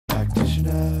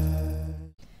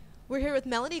We're here with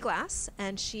Melanie Glass,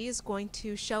 and she's going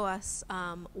to show us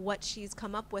what she's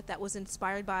come up with that was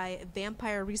inspired by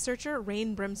vampire researcher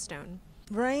Rayne Brimstone.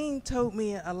 Rayne told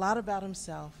me a lot about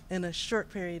himself in a short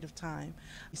period of time.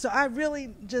 So I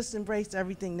really just embraced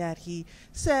everything that he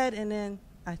said, and then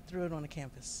I threw it on the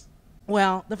canvas.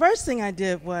 Well, the first thing I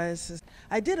did was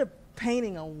I did a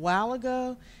painting a while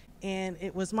ago, and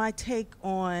it was my take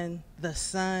on the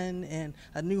sun and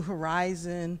a new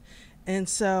horizon. And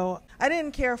so I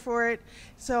didn't care for it.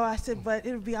 So I said, but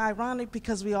it would be ironic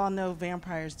because we all know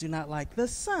vampires do not like the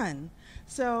sun.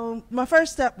 So my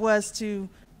first step was to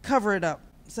cover it up.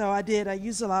 So I did. I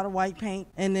used a lot of white paint,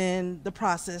 and then the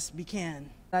process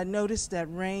began. I noticed that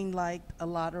Rayne liked a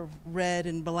lot of red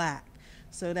and black.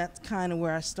 So that's kind of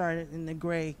where I started in the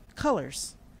gray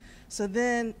colors. So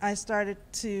then I started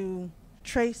to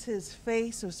trace his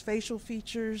face, his facial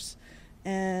features,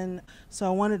 and so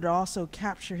I wanted to also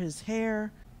capture his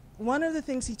hair. One of the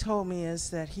things he told me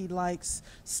is that he likes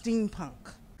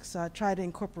steampunk, so I tried to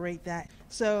incorporate that.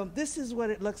 So this is what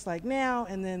it looks like now,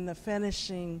 and then the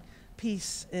finishing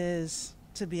piece is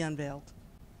to be unveiled.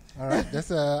 All right,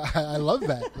 I love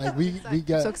that. Like we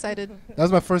got so excited. That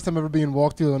was my first time ever being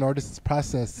walked through an artist's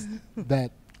process. That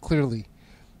clearly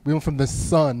we went from the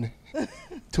sun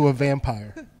to a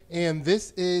vampire. And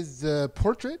this is the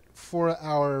portrait for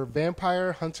our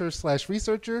vampire hunter /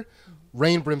 researcher,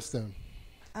 Rayne Brimstone.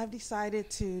 I've decided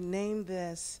to name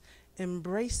this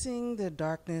Embracing the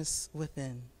Darkness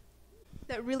Within.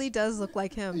 That really does look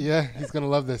like him. Yeah, he's going to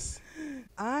love this.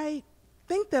 I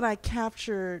think that I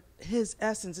captured his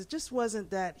essence. It just wasn't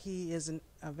that he is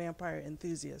a vampire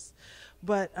enthusiast,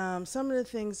 but some of the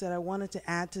things that I wanted to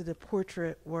add to the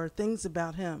portrait were things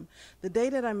about him. The day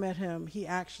that I met him, he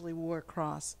actually wore a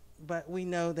cross, but we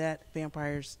know that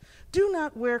vampires do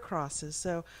not wear crosses,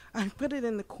 so I put it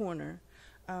in the corner.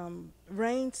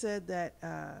 Rayne said that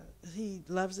he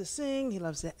loves to sing, he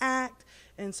loves to act,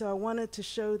 and so I wanted to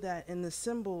show that in the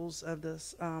symbols of the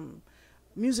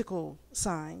musical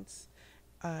signs.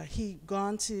 He'd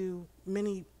gone to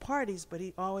many parties, but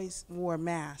he always wore a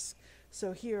mask.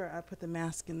 So here I put the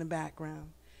mask in the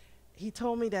background. He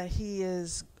told me that he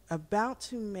is about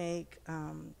to make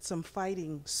some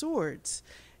fighting swords.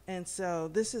 And so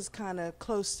this is kind of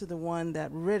close to the one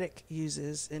that Riddick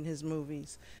uses in his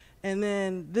movies. And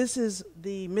then this is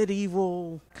the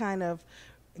medieval kind of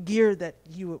gear that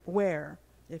you would wear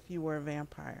if you were a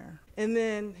vampire. And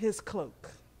then his cloak.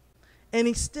 And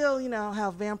he's still, you know,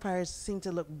 how vampires seem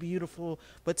to look beautiful,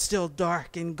 but still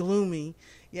dark and gloomy.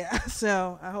 Yeah,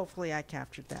 so hopefully I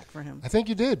captured that for him. I think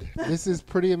you did. This is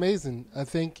pretty amazing. I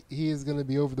think he is going to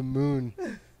be over the moon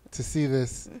to see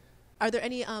this. Are there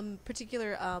any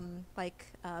particular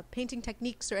painting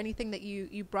techniques or anything that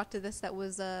you brought to this that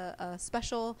was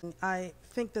special? I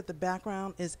think that the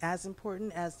background is as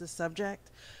important as the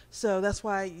subject. So that's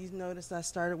why you notice I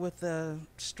started with the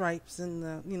stripes and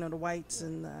the whites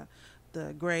and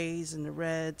the grays and the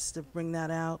reds to bring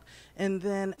that out. And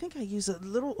then I think I use a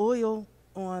little oil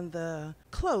on the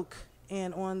cloak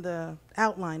and on the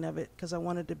outline of it because I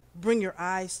wanted to bring your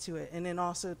eyes to it, and then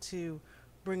also to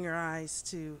bring your eyes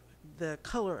to the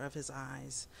color of his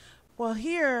eyes. Well,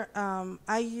 here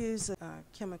I use a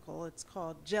chemical. It's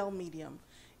called gel medium.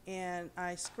 And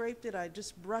I scraped it. I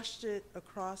just brushed it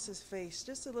across his face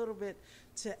just a little bit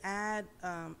to add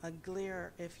a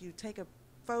glare if you take a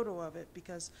photo of it,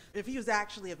 because if he was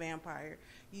actually a vampire,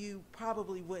 you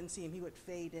probably wouldn't see him. He would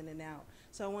fade in and out.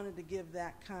 So I wanted to give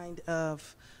that kind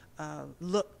of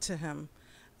look to him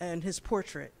and his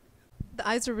portrait. The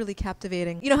eyes are really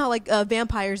captivating. You know how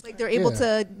vampires, they're able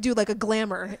to do a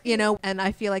glamour, and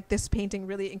I feel like this painting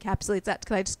really encapsulates that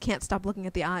because I just can't stop looking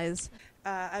at the eyes.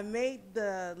 I made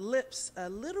the lips a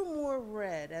little more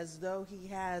red, as though he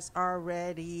has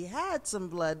already had some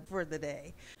blood for the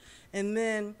day. And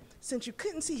then, since you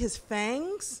couldn't see his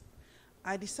fangs,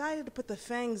 I decided to put the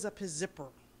fangs up his zipper.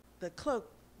 The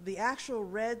cloak, the actual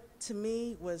red to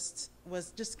me was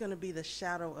just going to be the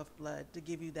shadow of blood to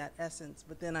give you that essence.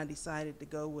 But then I decided to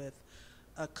go with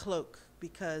a cloak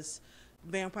because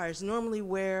vampires normally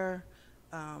wear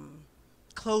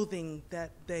clothing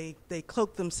that they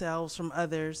cloak themselves from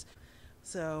others.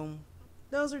 So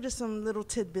those are just some little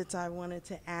tidbits I wanted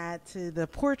to add to the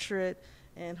portrait,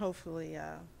 and hopefully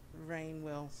Rayne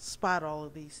will spot all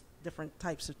of these different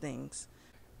types of things.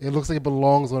 It looks like it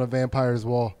belongs on a vampire's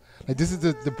wall. Like this is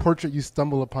the portrait you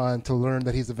stumble upon to learn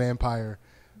that he's a vampire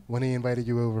when he invited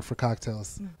you over for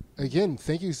cocktails. Again,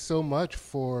 thank you so much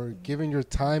for giving your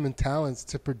time and talents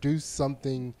to produce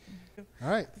something. All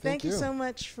right, thank you so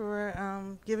much for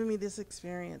giving me this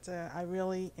experience. I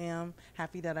really am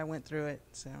happy that I went through it.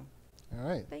 So, all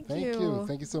right, thank you.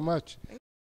 Thank you so much.